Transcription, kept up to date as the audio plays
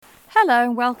Hello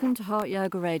and welcome to Heart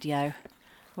Yoga Radio.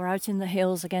 We're out in the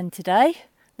hills again today.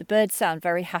 The birds sound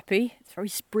very happy. It's very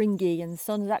springy and the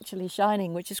sun is actually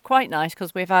shining, which is quite nice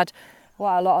because we've had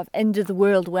quite a lot of end of the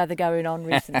world weather going on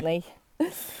recently.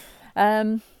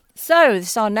 So this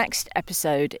is our next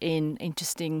episode in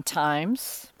Interesting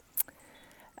Times.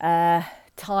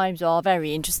 Times are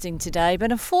very interesting today,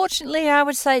 but unfortunately I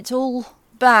would say it's all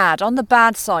bad, on the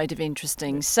bad side of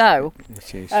interesting. So,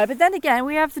 but then again,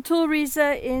 we have the Tories with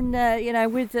an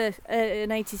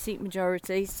 80-seat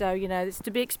majority, so it's to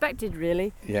be expected,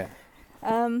 really. Yeah.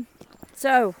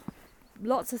 So,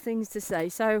 lots of things to say.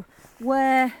 So,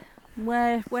 where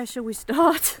shall we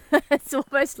start? It's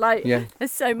almost like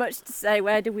there's so much to say.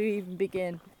 Where do we even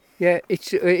begin? Yeah,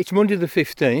 it's Monday the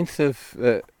 15th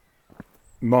of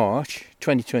March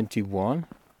 2021.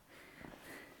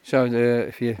 So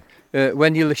if you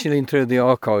when you're listening through the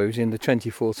archives in the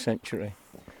 24th century,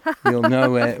 you'll know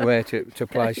where to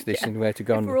place this and where to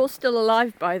go. If we're all still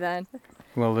alive by then.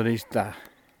 Well, there is that.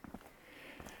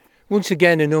 Once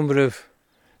again, a number of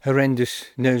horrendous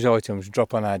news items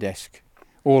drop on our desk,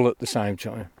 all at the same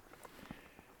time.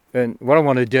 And what I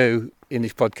want to do in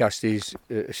this podcast is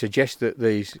suggest that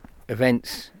these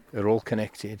events are all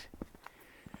connected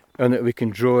and that we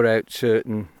can draw out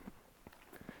certain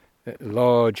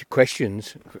large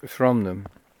questions from them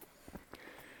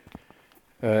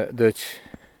that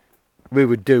we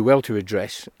would do well to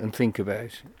address and think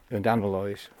about and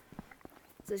analyse.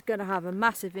 So it's going to have a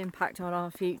massive impact on our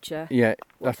future. Yeah,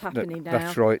 what's happening now.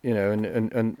 That's right.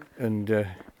 And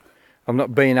I'm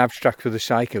not being abstract for the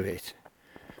sake of it.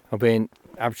 I'm being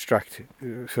abstract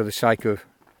for the sake of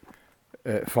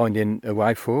finding a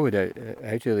way forward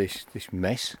out of this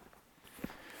mess.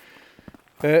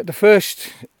 The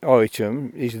first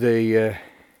item is the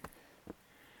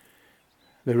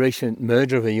recent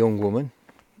murder of a young woman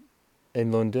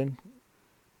in London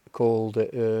called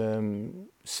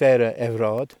Sarah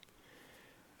Everard,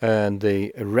 and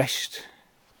the arrest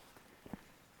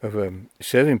of a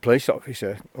serving police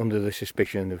officer under the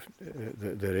suspicion of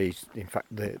that he's in fact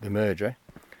the murderer.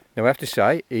 Now I have to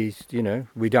say is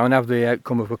we don't have the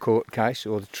outcome of a court case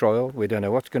or the trial. We don't know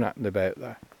what's going to happen about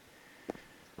that.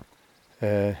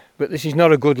 But this is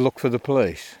not a good look for the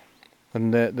police.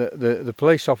 And the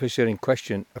police officer in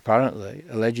question,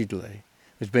 allegedly,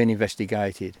 has been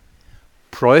investigated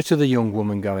prior to the young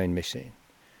woman going missing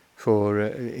for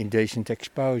indecent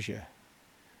exposure.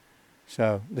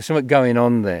 So there's something going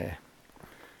on there.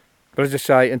 But as I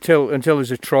say, until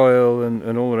there's a trial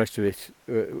and all the rest of it,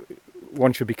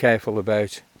 one should be careful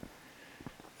about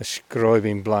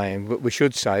ascribing blame. But we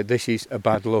should say this is a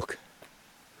bad look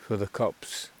for the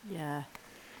cops. Yeah.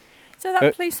 So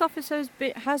that police officer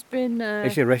has been...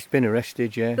 He's been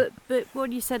arrested, yeah. But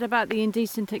what you said about the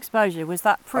indecent exposure, was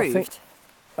that proved?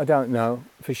 I don't know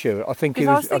for sure. I think it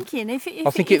was... I was thinking,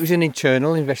 it was an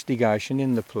internal investigation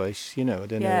in the police, I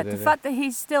don't know. Yeah, the fact that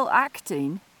he's still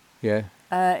acting is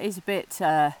a bit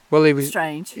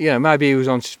strange. Yeah, maybe he was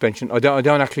on suspension. I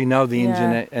don't actually know the ins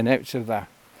and outs of that.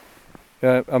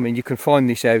 You can find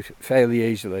this out fairly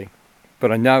easily.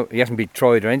 But I know he hasn't been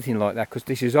tried or anything like that because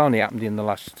this has only happened in the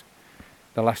last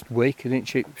week. I think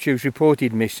she was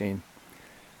reported missing,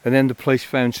 and then the police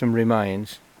found some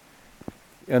remains,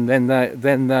 and then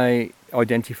they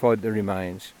identified the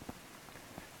remains,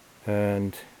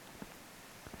 and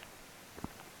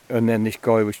then this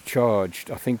guy was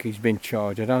charged. I think he's been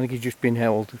charged. I don't think he's just been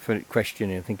held for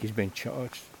questioning. I think he's been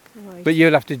charged. Right. But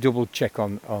you'll have to double check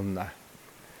on that.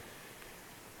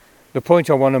 The point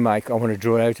I want to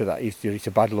draw out of that is that it's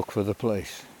a bad look for the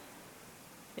police.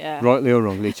 Yeah. Rightly or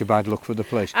wrongly, it's a bad look for the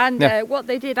police. And now, what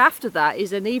they did after that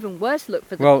is an even worse look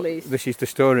for the police. Well, this is the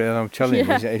story that I'm telling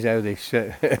you, is how this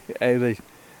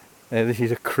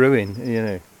is accruing,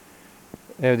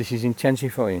 how this is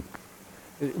intensifying.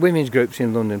 Women's groups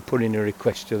in London put in a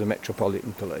request to the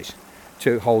Metropolitan Police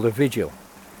to hold a vigil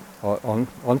on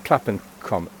Clapham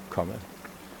Common.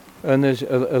 And there's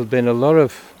been a lot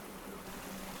of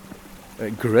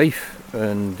grief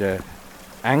and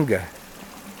anger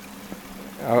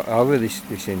over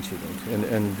this incident,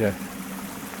 and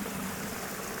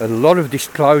a lot of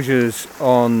disclosures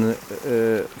on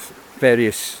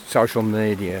various social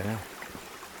media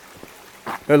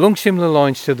along similar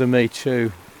lines to the Me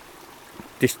Too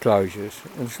disclosures.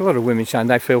 And there's a lot of women saying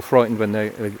they feel frightened when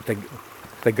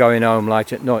they're going home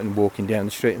late at night and walking down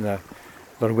the street, and a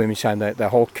lot of women saying they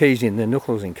hold keys in their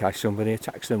knuckles in case somebody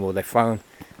attacks them, or their phone.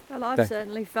 Well, I've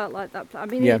certainly felt like that. I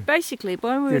mean, basically,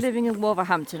 when we were living in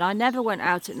Wolverhampton, I never went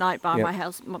out at night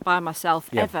by myself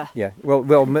ever. Yeah.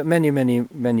 Well, many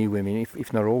women,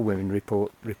 if not all women,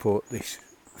 report this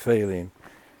feeling,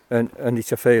 and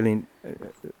it's a feeling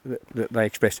that they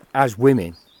express as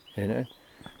women, you know,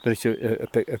 but it's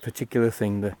a particular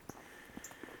thing that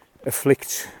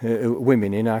afflicts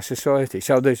women in our society.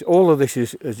 So there's all of this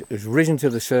has risen to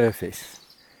the surface,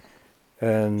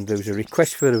 and there was a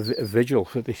request for a vigil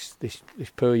for this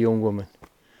poor young woman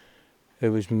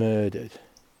who was murdered,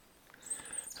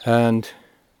 and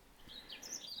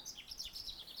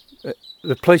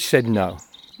the police said no.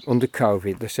 Under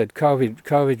COVID, they said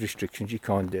COVID restrictions, you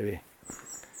can't do it.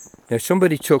 Now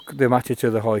somebody took the matter to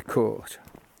the High Court,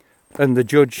 and the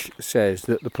judge says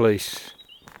that the police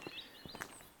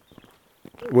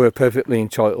were perfectly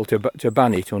entitled to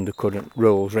ban it under current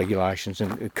rules, regulations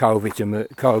and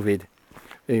COVID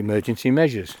emergency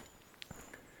measures.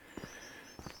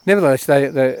 Nevertheless,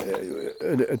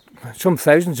 some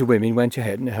thousands of women went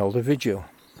ahead and held a vigil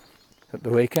at the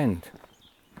weekend.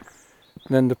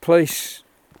 And then the police,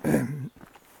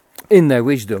 in their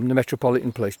wisdom, the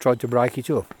Metropolitan Police tried to break it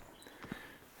up.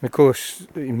 And of course,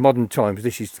 in modern times,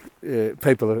 this is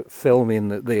people are filming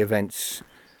the events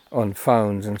on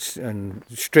phones and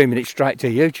streaming it straight to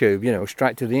YouTube, you know,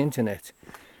 straight to the internet.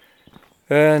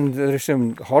 And there are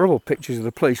some horrible pictures of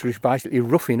the police which basically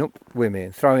roughing up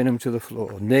women, throwing them to the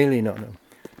floor, kneeling on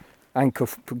them,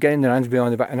 getting their hands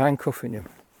behind their back and handcuffing them.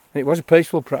 And it was a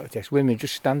peaceful protest, women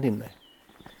just standing there,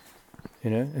 you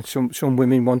know, and some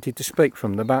women wanted to speak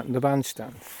from the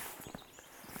bandstand.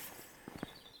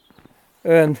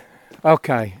 And,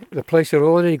 okay, the police have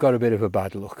already got a bit of a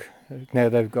bad look. Now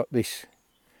they've got this.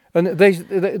 And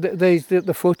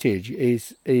the footage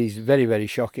is very, very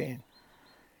shocking.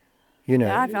 You know,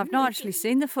 yeah, I've not actually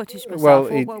seen the footage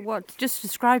myself. Well, what? Just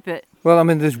describe it. Well, I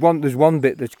mean, there's one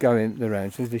bit that's going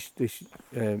around. So there's this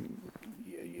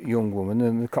young woman,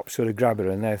 and the cops sort of grab her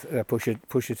and they push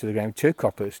her to the ground.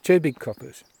 Two big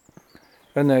coppers,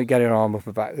 and they get her arms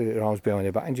behind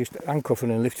her back, and just handcuff her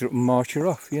and lift her up and march her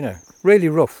off. You know, really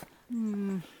rough.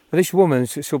 Mm. But this woman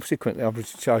subsequently,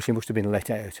 she must have been let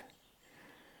out,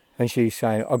 and she's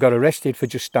saying, "I got arrested for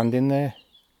just standing there."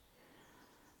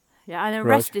 Yeah, and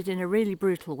arrested in a really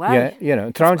brutal way. Yeah, you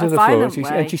know, thrown to the floor.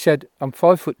 And she said, "I'm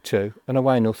 5'2" and I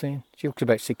weigh nothing." She looks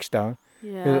about 6 stone.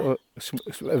 Yeah.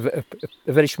 A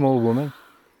very small woman.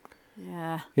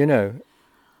 Yeah. You know,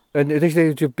 and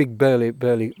they're just big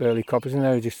burly coppers, and they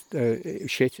were just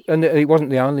shit. And it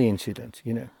wasn't the only incident,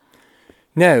 you know.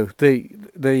 Now the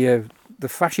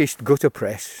fascist gutter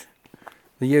press,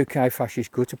 the UK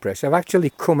fascist gutter press, have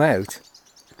actually come out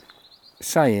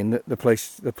saying that the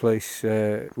police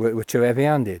were too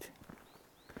heavy-handed,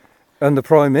 and the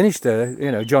Prime Minister,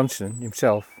 you know, Johnson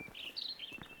himself,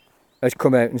 has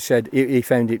come out and said he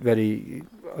found it very,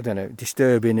 I don't know,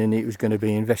 disturbing, and it was going to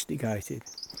be investigated.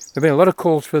 There've been a lot of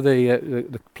calls for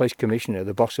the police commissioner,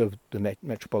 the boss of the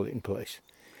Metropolitan Police,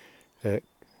 a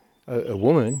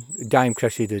woman, Dame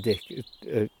Cressida Dick,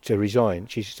 to resign.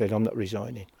 She said, "I'm not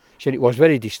resigning." She said it was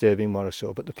very disturbing what I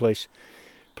saw, but the police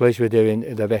were doing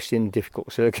their best in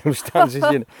difficult circumstances.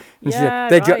 You know. Yeah,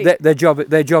 their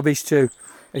job is to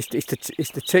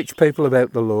teach people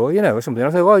about the law, you know, or something.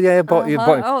 I thought, well, yeah, but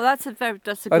that's a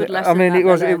good lesson. I mean, it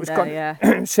was yeah.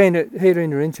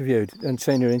 hearing her interviewed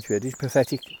is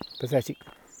pathetic.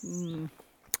 Mm.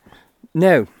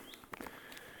 Now,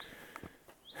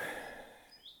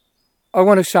 I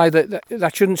want to say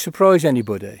that shouldn't surprise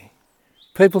anybody.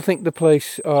 People think the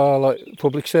police are like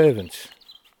public servants.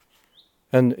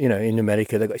 And, you know, in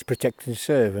America they've got to protect and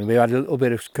serve, and we had a little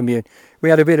bit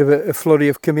of a flurry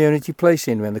of community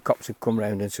policing when the cops had come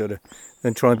round and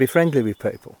try and be friendly with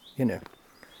people, you know.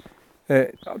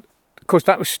 Of course,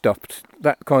 that was stopped.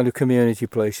 That kind of community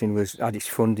policing had its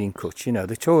funding cut. You know,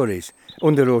 the Tories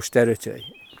under austerity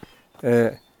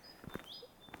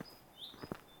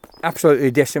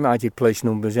absolutely decimated police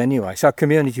numbers anyway. So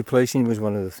community policing was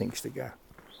one of the things to go.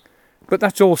 But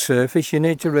that's all surface. You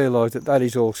need to realise that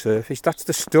is all surface. That's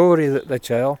the story that they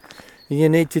tell. And you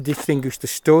need to distinguish the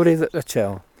story that they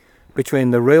tell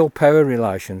between the real power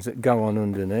relations that go on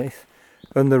underneath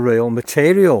and the real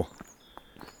material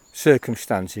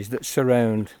circumstances that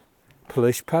surround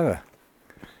police power.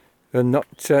 And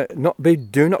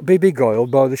do not be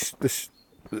beguiled by the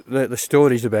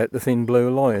stories about the thin blue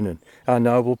line and our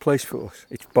noble police force.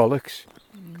 It's bollocks.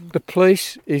 Mm. The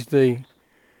police is the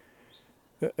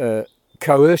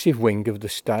coercive wing of the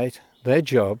state. Their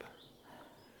job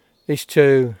is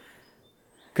to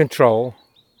control,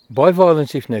 by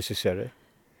violence if necessary,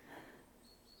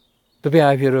 the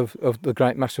behaviour of the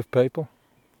great mass of people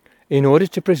in order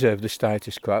to preserve the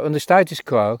status quo. And the status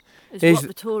quo is what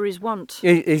the Tories want.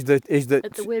 Is that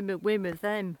at the whim of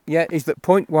them. Yeah, is that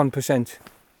 0.1%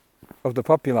 of the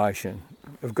population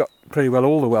have got pretty well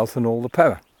all the wealth and all the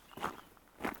power.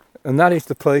 And that is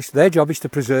the police. Their job is to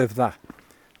preserve that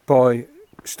by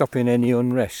stopping any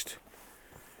unrest.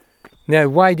 Now,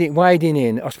 wading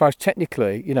in, I suppose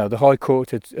technically, you know, the High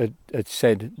Court had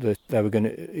said that they were going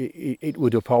to, it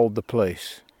would uphold the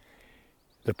police's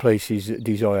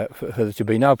desire for there to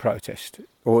be no protest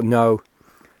or no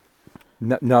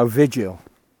vigil.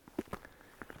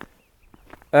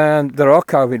 And there are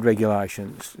COVID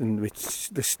regulations, and which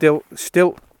they're still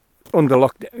under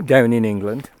lockdown in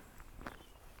England.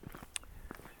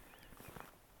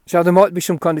 So there might be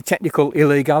some kind of technical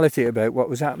illegality about what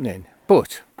was happening,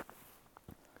 but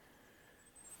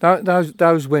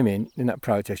those women in that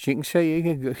protest, you can see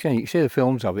the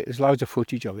films of it. There's loads of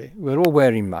footage of it. We're all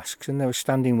wearing masks, and they were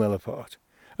standing well apart,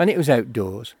 and it was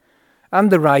outdoors,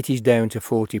 and the rate is down to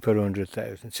 40 per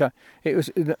 100,000. So it was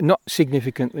not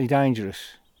significantly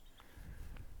dangerous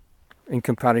in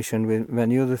comparison with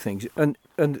many other things, and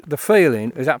the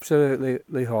feeling is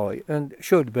absolutely high and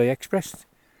should be expressed.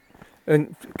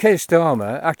 And Keir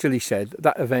Starmer actually said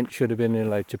that event should have been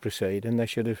allowed to proceed, and they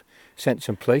should have sent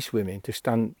some police women to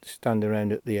stand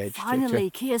around at the edge.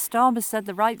 Finally, Keir Starmer said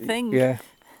the right thing. Yeah.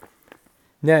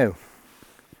 Now,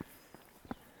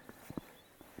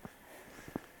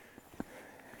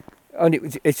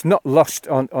 and it's not lost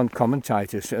on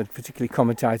commentators, particularly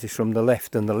commentators from the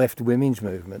left and the left women's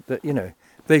movement, that, you know,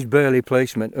 these burly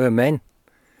policemen are men,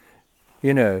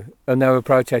 you know, and they were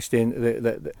protesting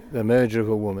the murder of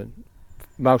a woman,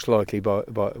 most likely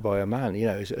by a man, you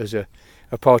know, as a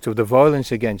part of the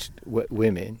violence against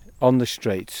women on the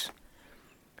streets.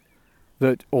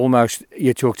 That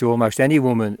you talk to almost any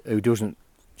woman who doesn't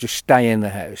just stay in the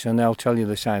house, and they'll tell you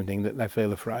the same thing, that they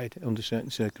feel afraid under certain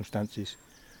circumstances,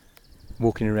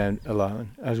 walking around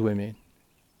alone as women.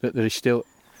 That there is still,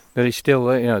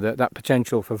 you know, that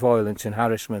potential for violence and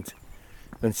harassment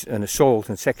and assault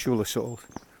and sexual assault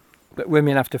that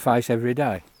women have to face every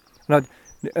day.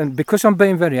 And because I'm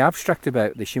being very abstract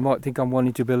about this, you might think I'm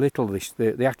wanting to belittle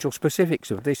the actual specifics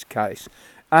of this case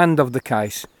and of the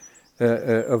case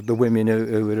of the women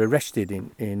who were arrested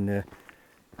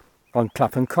on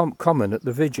Clapham Common at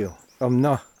the vigil. I'm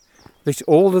not.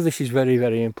 All of this is very,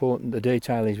 very important. The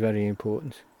detail is very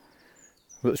important.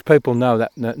 But people know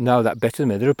that better than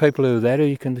me. There are people who are there who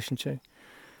you can listen to.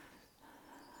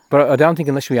 But I don't think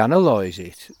unless we analyse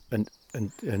it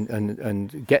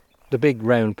and get the big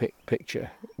round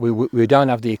picture, we don't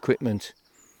have the equipment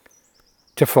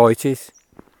to fight it.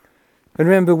 And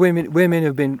remember, women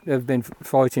have been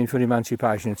fighting for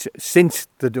emancipation since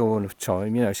the dawn of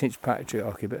time, you know, since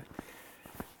patriarchy. But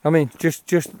I mean, just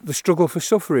the struggle for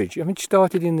suffrage. I mean, it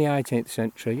started in the 18th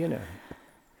century, you know,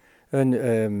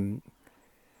 and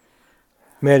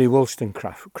Mary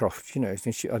Wollstonecraft, you know,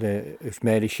 it's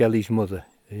Mary Shelley's mother,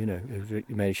 you know,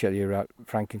 Mary Shelley who wrote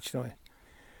Frankenstein.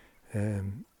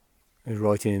 Was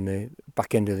writing in the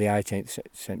back end of the 18th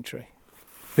century,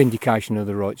 vindication of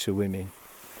the rights of women.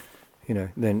 You know,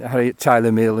 then Harriet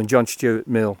Taylor Mill and John Stuart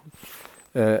Mill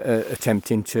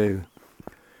attempting to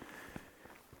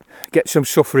get some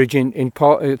suffrage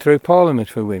through Parliament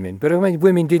for women. But I mean,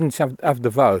 women didn't have the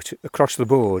vote across the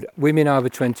board. Women over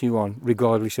 21,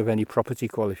 regardless of any property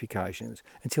qualifications,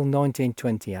 until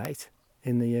 1928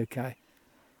 in the UK.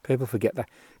 People forget that,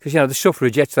 because, you know, the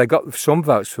suffragettes, they got some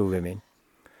votes for women,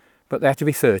 but they had to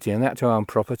be 30 and they had to own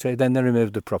property. Then they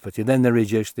removed the property. Then they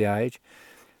reduced the age.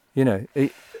 You know,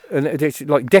 and it's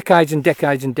like decades and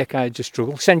decades and decades of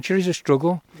struggle, centuries of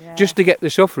struggle, just to get the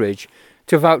suffrage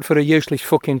to vote for a useless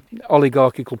fucking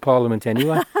oligarchical parliament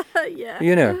anyway. Yeah.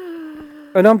 You know.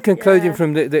 And I'm concluding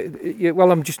from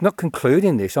well, I'm just not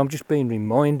concluding this. I'm just being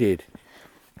reminded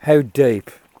how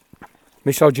deep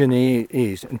misogyny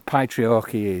is and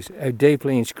patriarchy is, how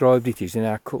deeply inscribed it is in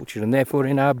our culture and therefore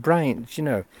in our brains, you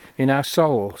know, in our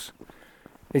souls.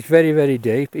 It's very, very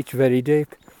deep. It's very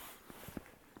deep.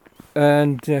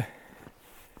 And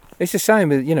it's the same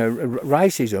with, you know,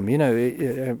 racism, you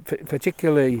know,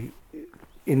 particularly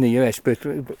in the US, but,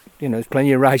 you know, there's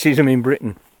plenty of racism in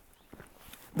Britain.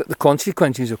 But the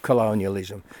consequences of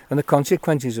colonialism and the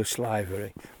consequences of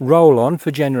slavery roll on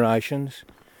for generations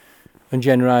and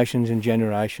generations and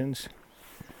generations.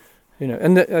 You know,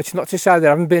 and it's not to say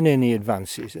there haven't been any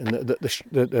advances and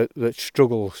that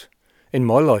struggles in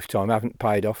my lifetime haven't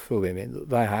paid off for women.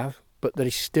 They have, but there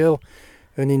is still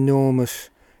an enormous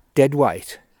dead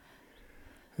weight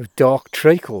of dark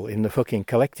treacle in the fucking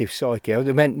collective psyche.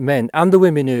 The men and the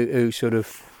women who sort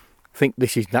of think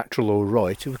this is natural or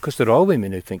right, because there are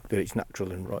women who think that it's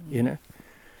natural and right, you know.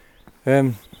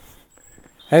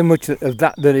 How much of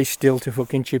that there is still to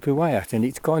fucking chip away at, and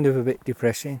it's kind of a bit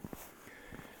depressing.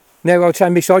 Now, I'd say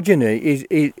misogyny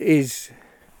is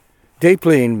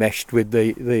deeply enmeshed with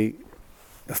the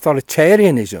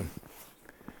authoritarianism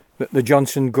that the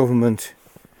Johnson government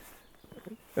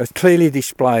has clearly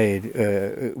displayed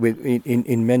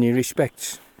in many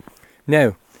respects.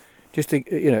 Now, just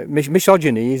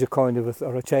misogyny is a kind of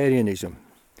authoritarianism.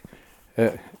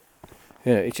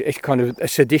 It's kind of a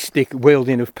sadistic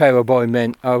wielding of power by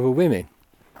men over women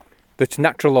that's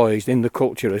naturalised in the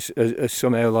culture as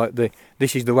somehow like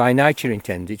this is the way nature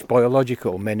intends. It's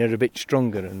biological. Men are a bit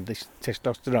stronger, and this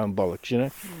testosterone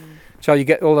bollocks, So you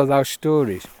get all of those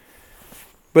stories,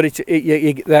 but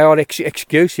they are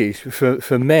excuses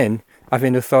for men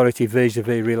having authority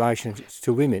vis-a-vis relationships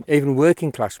to women, even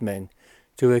working class men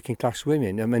to working class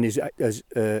women. I mean, as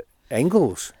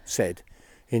Engels said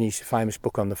in his famous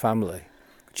book on the family,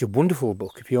 it's a wonderful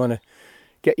book if you want to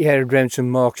get your head around some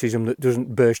Marxism that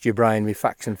doesn't burst your brain with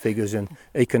facts and figures and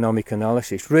economic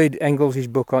analysis. Read Engels'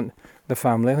 book on the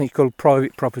family. I think it's called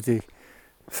Private Property,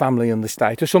 Family and the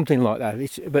State, or something like that.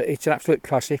 It's an absolute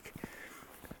classic.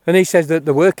 And he says that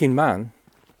the working man,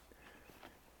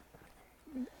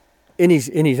 in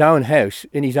his own house,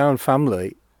 in his own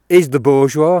family, is the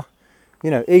bourgeois.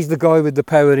 He's the guy with the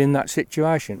power in that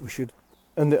situation.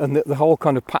 And the whole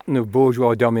kind of pattern of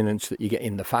bourgeois dominance that you get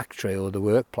in the factory or the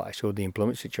workplace or the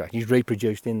employment situation is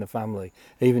reproduced in the family,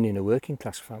 even in a working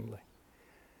class family.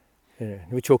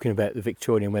 We're talking about the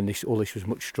Victorian when all this was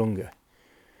much stronger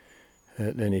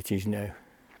than it is now.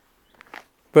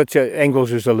 But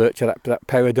Engels was alert to that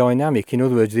power dynamic. In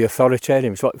other words, the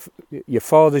authoritarian. It's like your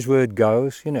father's word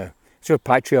goes, That's what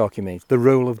patriarchy means, the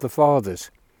rule of the fathers.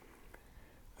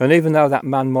 And even though that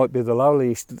man might be the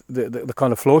lowliest, the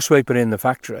kind of floor sweeper in the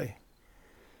factory,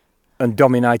 and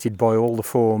dominated by all the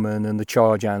foremen and the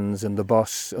charge hands and the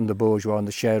boss and the bourgeois and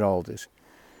the shareholders,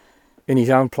 in his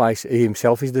own place, he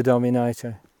himself is the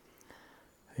dominator.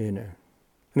 And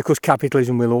of course,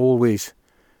 capitalism will always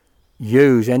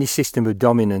use any system of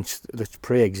dominance that's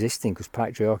pre-existing, because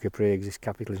patriarchy pre-exists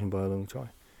capitalism by a long time,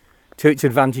 to its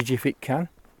advantage if it can.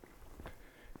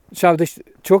 So this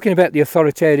talking about the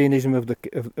authoritarianism of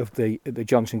the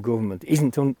Johnson government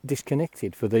isn't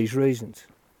disconnected for these reasons.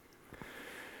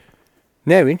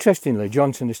 Now, interestingly,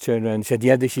 Johnson has turned around and said,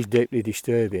 "Yeah, this is deeply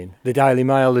disturbing." The Daily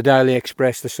Mail, the Daily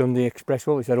Express, the Sunday Express,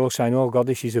 they're all saying, "Oh God,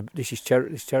 this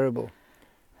is terrible."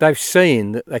 They've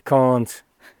seen that they can't.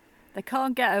 They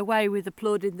can't get away with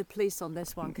applauding the police on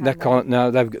this one, can they? Can't. No,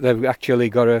 they've actually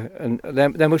got and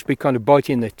they must be kind of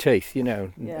biting their teeth,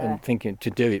 and thinking to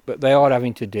do it, but they are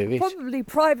having to do it. Probably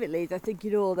privately, they're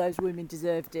thinking, "Oh, those women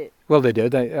deserved it." Well, they do.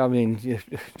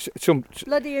 Some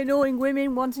bloody annoying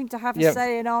women wanting to have a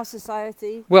say in our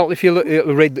society. Well, if you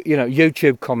read,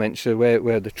 YouTube comments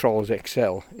where the trolls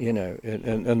excel, and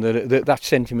that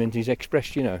sentiment is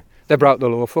expressed. They broke the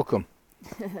law. Fuck them.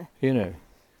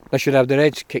 They should have their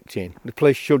heads kicked in. The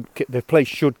police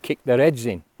should kick their heads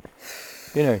in.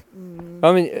 I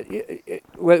mean,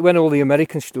 when all the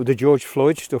American stuff, the George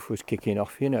Floyd stuff was kicking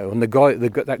off, and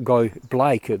that guy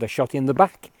Blake, they shot in the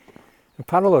back and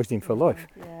paralysed him for life.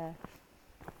 Yeah.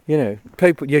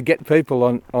 You get people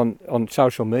on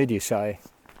social media say,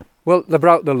 "Well, they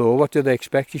broke the law. What do they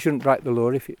expect? You shouldn't break the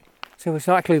law if you." So it's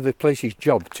not actually the police's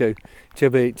job to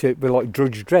be like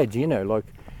Judge Dredd, like.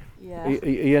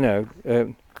 Yeah.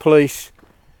 Police,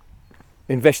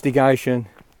 investigation,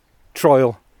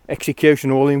 trial,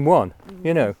 execution all in one.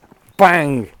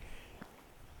 Bang.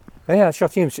 Yeah, I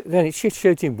shot him. Then it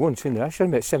shoot him once, I shot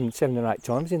him about seven or eight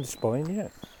times in the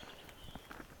spine.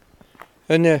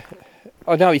 And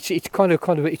I know it's kind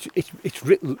of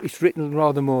it's written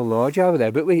rather more large over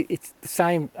there, but it's the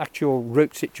same actual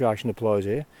root situation applies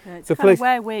here. Yeah, it's kind of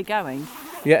where we're going.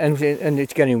 Yeah, and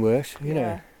it's getting worse.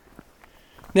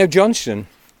 Now Johnson,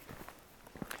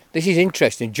 this is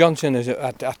interesting. Johnson has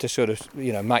had to sort of,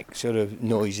 make sort of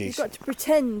noises. You've got to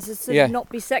pretend to sort of not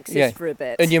be sexist for a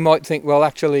bit. And you might think, well,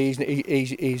 actually,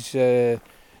 he's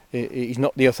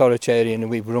not the authoritarian, and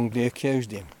we've wrongly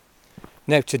accused him.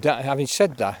 Now, today, having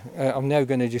said that, I'm now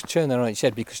going to just turn that on its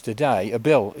head, because today a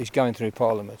bill is going through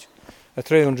Parliament, a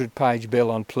 300-page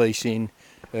bill on policing,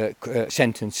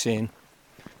 sentencing,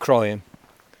 crime.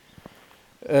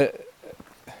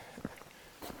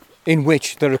 In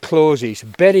which there are clauses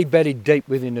very, very deep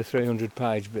within the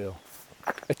 300-page bill,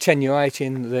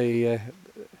 attenuating the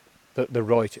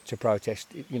right to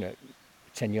protest.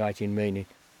 Attenuating meaning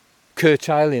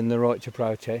curtailing the right to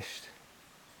protest,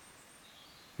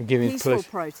 and giving peaceful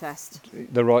protest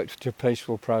the right to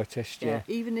peaceful protest. Yeah,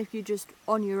 even if you're just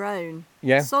on your own.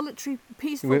 Yeah, solitary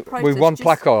peaceful protest with one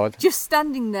placard, just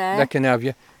standing there. They can have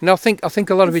you. And I think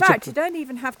a lot of it. In fact, you don't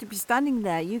even have to be standing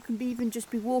there. You can even just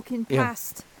be walking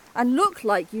past. And look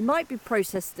like you might be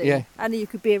protesting, and you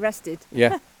could be arrested.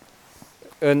 Yeah.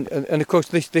 And of course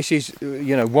this is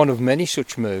one of many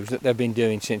such moves that they've been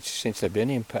doing since they've been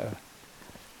in power.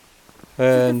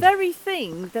 So the very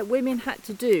thing that women had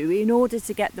to do in order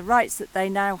to get the rights that they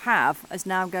now have is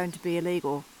now going to be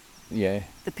illegal. Yeah.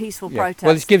 The peaceful protest.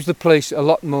 Well, it gives the police a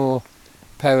lot more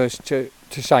powers to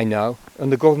say no,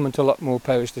 and the government a lot more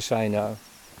powers to say no.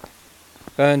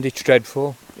 And it's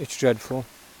dreadful. It's dreadful.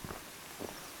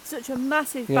 Such a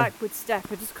massive backward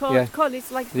step. I just can't.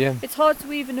 It's like it's hard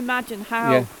to even imagine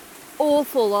how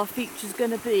awful our future's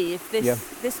going to be if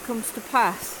this comes to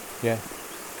pass. Yeah.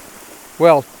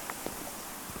 Well,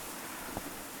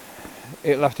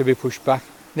 it'll have to be pushed back.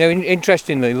 Now,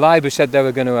 interestingly, Labour said they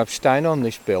were going to abstain on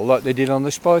this bill, like they did on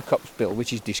the Spy Cops bill,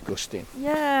 which is disgusting.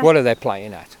 Yeah. What are they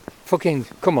playing at? Fucking,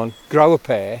 come on, grow a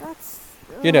pair.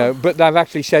 But they've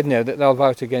actually said now that they'll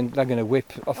vote against. They're going to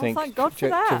whip, I think, thank God for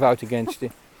that. to vote against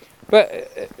it. But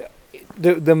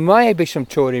there may be some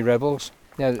Tory rebels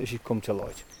now that this has come to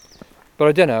light. But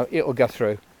I don't know. It'll go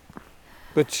through.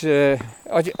 But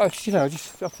I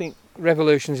think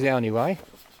revolution's the only way.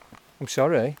 I'm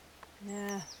sorry.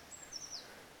 Yeah.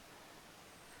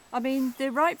 I mean,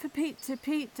 the right for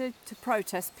to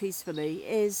protest peacefully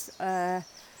is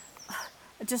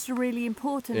just a really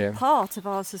important part of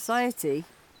our society.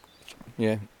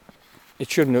 Yeah. It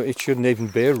shouldn't even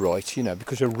be a right,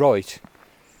 because a right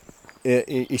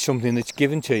is something that's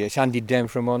given to you. It's handed down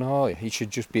from on high. It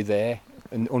should just be there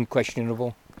and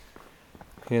unquestionable.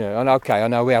 And okay, I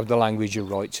know we have the language of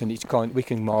rights, and we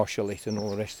can marshal it and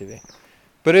all the rest of it.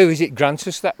 But who is it grants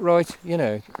us that right?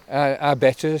 Our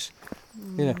betters.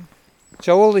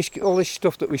 So all this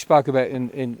stuff that we spoke about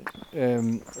in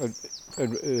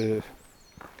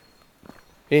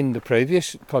the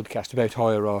previous podcast about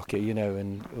hierarchy,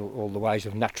 and all the ways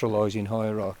of naturalising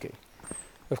hierarchy.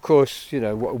 Of course,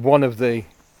 one of the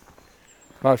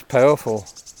most powerful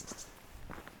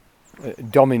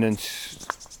dominant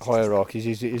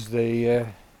hierarchies is the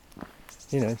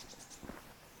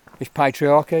is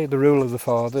patriarchy, the rule of the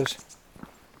fathers.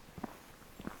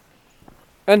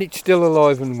 And it's still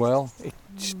alive and well.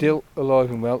 It's still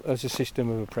alive and well as a system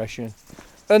of oppression.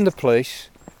 And the police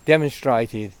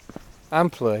demonstrated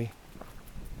amply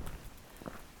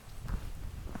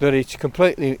that it's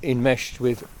completely enmeshed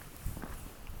with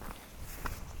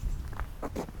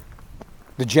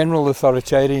the general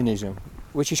authoritarianism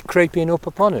which is creeping up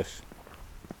upon us.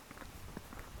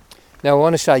 Now I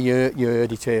want to say you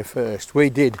heard it here first. We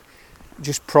did,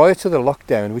 just prior to the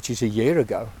lockdown, which is a year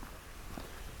ago,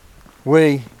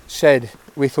 we said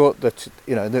we thought that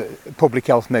the public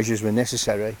health measures were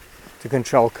necessary to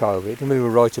control COVID, and we were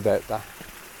right about that.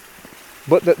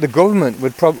 But that the government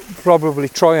would probably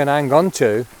try and hang on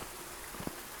to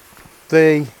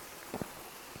the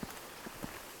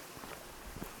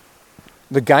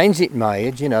gains it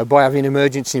made, by having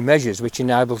emergency measures, which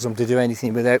enables them to do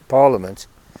anything without Parliament,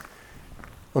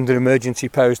 under emergency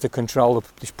powers to control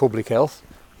this public health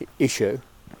issue.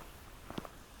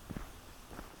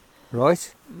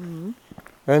 Right? Mm-hmm.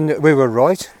 And we were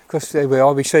right, because there we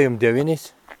are, we see them doing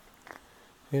it.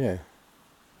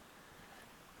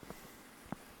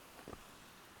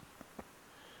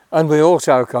 And we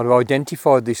also kind of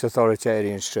identified this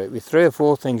authoritarian streak with 3 or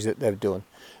 4 things that they've done.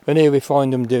 And here we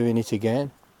find them doing it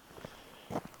again.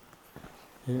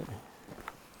 Yeah.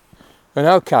 And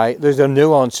okay, there's a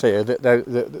nuance here that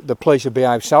the police have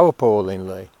behaved so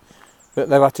appallingly that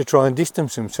they've had to try and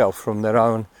distance themselves from their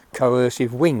own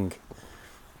coercive wing.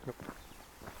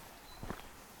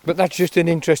 But that's just an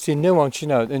interesting nuance,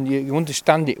 and you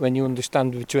understand it when you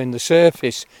understand between the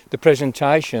surface, the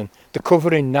presentation, the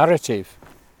covering narrative,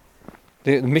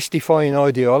 the mystifying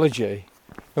ideology,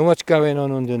 and what's going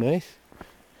on underneath.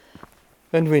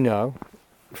 And we know,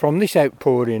 from this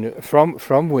outpouring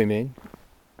from women,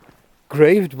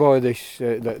 grieved by this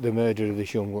the murder of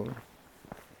this young woman,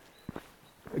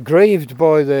 grieved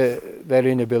by their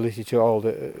inability to hold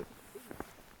a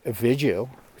vigil,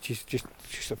 which is just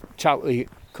a totally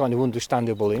kind of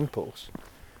understandable impulse.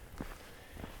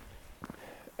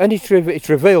 And it's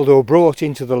revealed or brought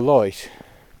into the light,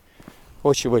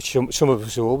 which some of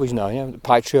us have always known.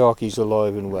 Patriarchy is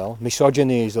alive and well,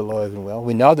 misogyny is alive and well.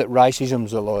 We know that racism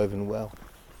is alive and well,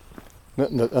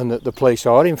 and that the police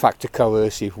are in fact a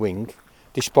coercive wing,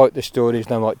 despite the stories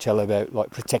they might tell about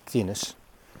like protecting us.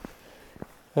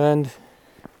 And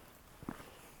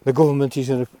the government is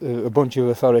a bunch of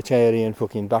authoritarian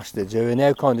fucking bastards who are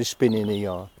now kind of spinning a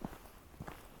yarn.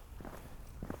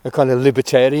 A kind of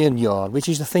libertarian yarn, which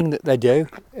is the thing that they do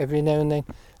every now and then.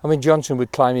 I mean, Johnson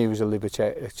would claim he was a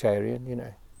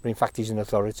libertarian, but in fact he's an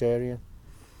authoritarian.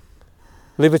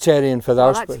 libertarian for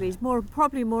those. Well, actually, he's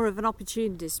probably more of an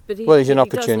opportunist, but he's an he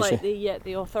opportunist. does like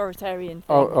the authoritarian thing.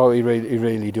 Oh, he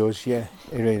really does. Yeah,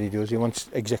 he really does. He wants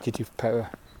executive power,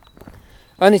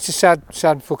 and it's a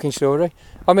sad fucking story.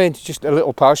 I mean, just a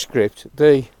little postscript.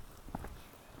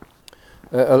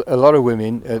 A lot of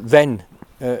women then,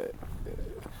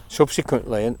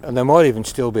 subsequently, and they might even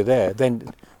still be there,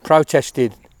 then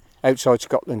protested outside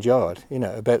Scotland Yard,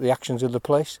 about the actions of the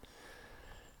police,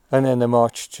 and then they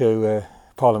marched to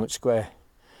Parliament Square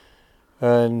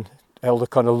and held a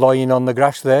kind of lying on the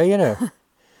grass there,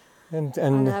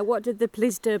 And what did the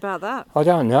police do about that? I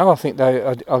don't know. I think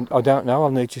I don't know.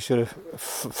 I'll need to sort of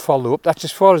follow up. That's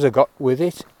as far as I got with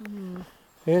it.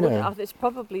 Well, it's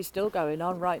probably still going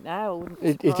on right now.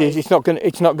 It is. It's not going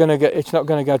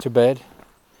to go to bed.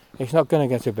 It's not going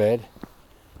to get to bed.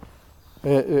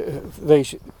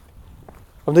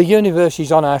 The universe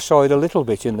is on our side a little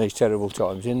bit in these terrible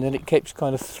times, and then it keeps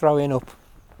kind of throwing up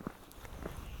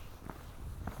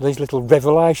these little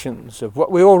revelations of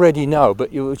what we already know,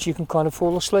 but which you can kind of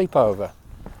fall asleep over,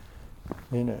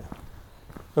 in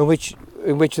which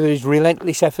there is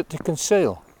relentless effort to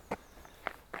conceal.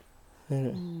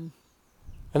 And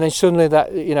then suddenly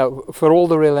that, for all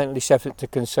the relentless effort to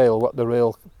conceal what the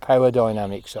real power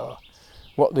dynamics are,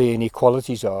 what the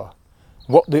inequalities are,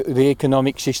 what the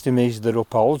economic system is that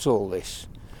upholds all this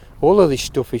of this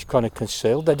stuff is kind of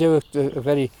concealed. They do a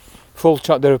very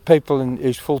full-time, there are people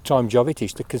whose full-time job it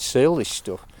is to conceal this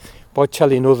stuff by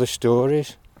telling other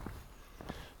stories.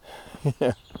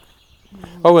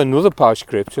 Oh, another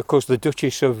postscript, of course, the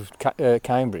Duchess of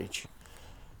Cambridge.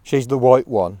 She's the white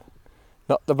one,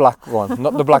 not the black one,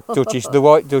 not the black Duchess, the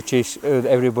white Duchess who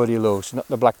everybody loves, not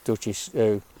the black Duchess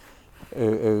who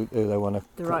they want to,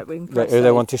 the right-wing who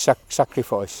they want to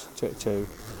sacrifice to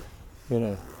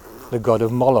the god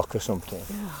of Moloch or something.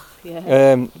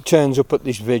 Yeah. Turns up at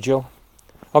this vigil,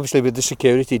 obviously with the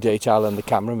security detail and the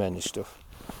cameramen and stuff.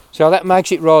 So that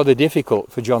makes it rather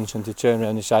difficult for Johnson to turn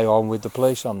around and say, I'm with the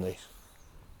police on this.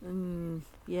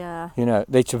 Yeah.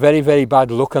 It's a very, very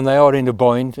bad look, and they are in a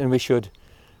bind, and we should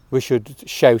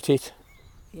shout it.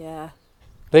 Yeah.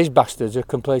 These bastards are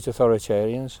complete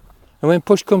authoritarians. And when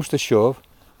push comes to shove,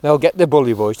 they'll get the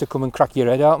bully boys to come and crack your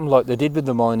head out like they did with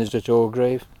the miners at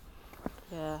Orgreave.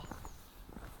 Yeah.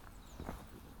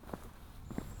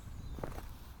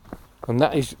 And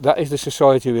that is the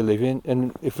society we live in,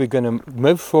 and if we're going to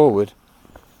move forward,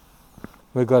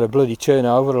 we've got to bloody turn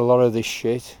over a lot of this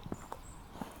shit.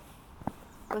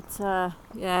 But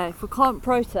if we can't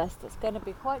protest, it's going to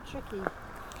be quite tricky.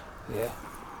 Yeah.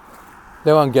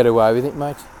 They won't get away with it,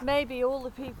 mate. Maybe all the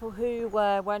people who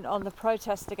went on the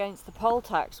protest against the poll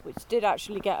tax, which did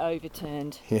actually get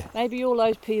overturned, maybe all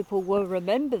those people will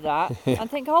remember that and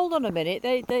think, hold on a minute,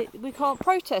 we can't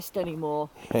protest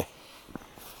anymore.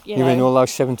 You mean all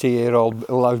those 70-year-old,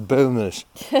 all those boomers?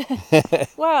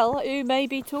 Well, who may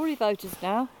be Tory voters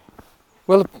now.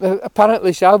 Well,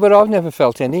 apparently so, but I've never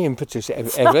felt any impetus ever,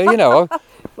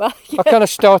 Well, I kind of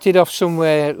started off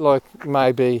somewhere like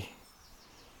maybe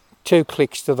 2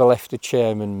 clicks to the left of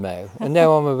Chairman Mao, and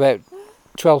now I'm about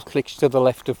 12 clicks to the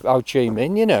left of Ho Chi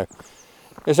Minh,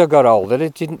 As I got older,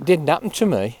 it didn't happen to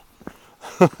me.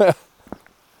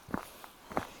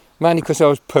 Mainly because I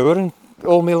was poor and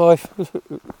all my life,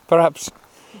 perhaps.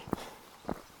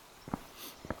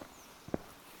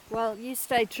 Well, you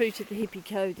stayed true to the hippie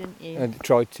code, didn't you? I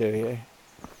tried to, yeah.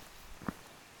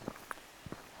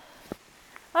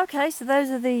 Okay, so those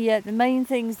are the main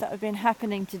things that have been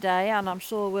happening today, and I'm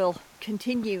sure will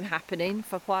continue happening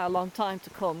for quite a long time to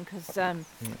come, because I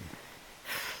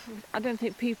don't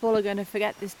think people are going to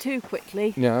forget this too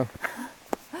quickly. No.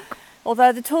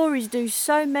 Although the Tories do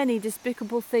so many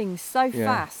despicable things so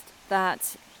fast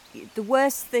that the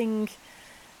worst thing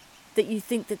that you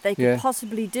think that they could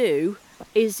possibly do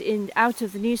is out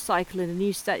of the news cycle in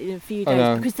a few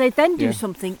days, because they then do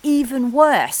something even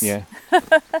worse. Yeah.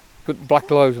 But Black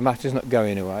Lives Matter's not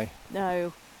going away.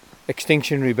 No.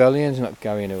 Extinction Rebellion's not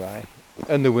going away.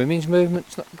 And the women's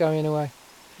movement's not going away.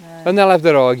 No. And they'll have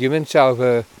their arguments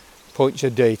over points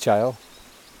of detail.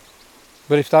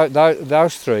 But if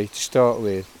those three to start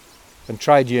with, and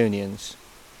trade unions,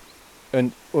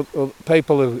 and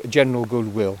people of general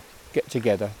goodwill get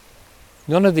together,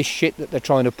 none of this shit that they're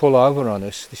trying to pull over on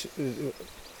us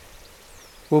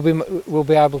will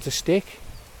be able to stick.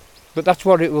 But that's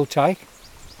what it will take.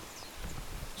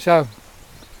 So,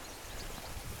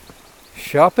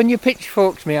 sharpen your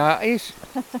pitchforks, me hearties.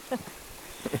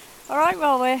 Alright,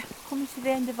 well, we're coming to the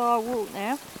end of our walk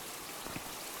now.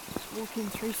 Just walking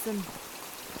through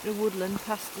the woodland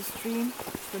past the stream.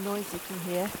 It's the noise you can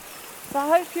hear. So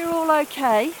I hope you're all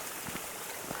okay.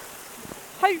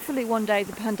 hopefully one day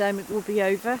the pandemic will be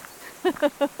over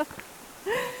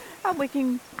and we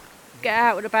can get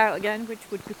out and about again, which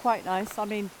would be quite nice. I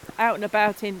mean, out and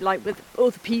about in like with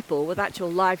other people, with actual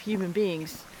live human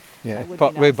beings. Yeah,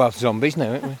 but we're both zombies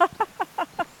now, aren't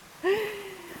we?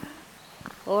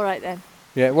 All right then.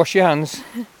 Yeah, wash your hands.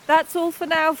 That's all for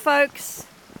now, folks.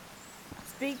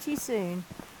 Speak to you soon.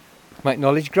 Make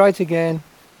knowledge great again.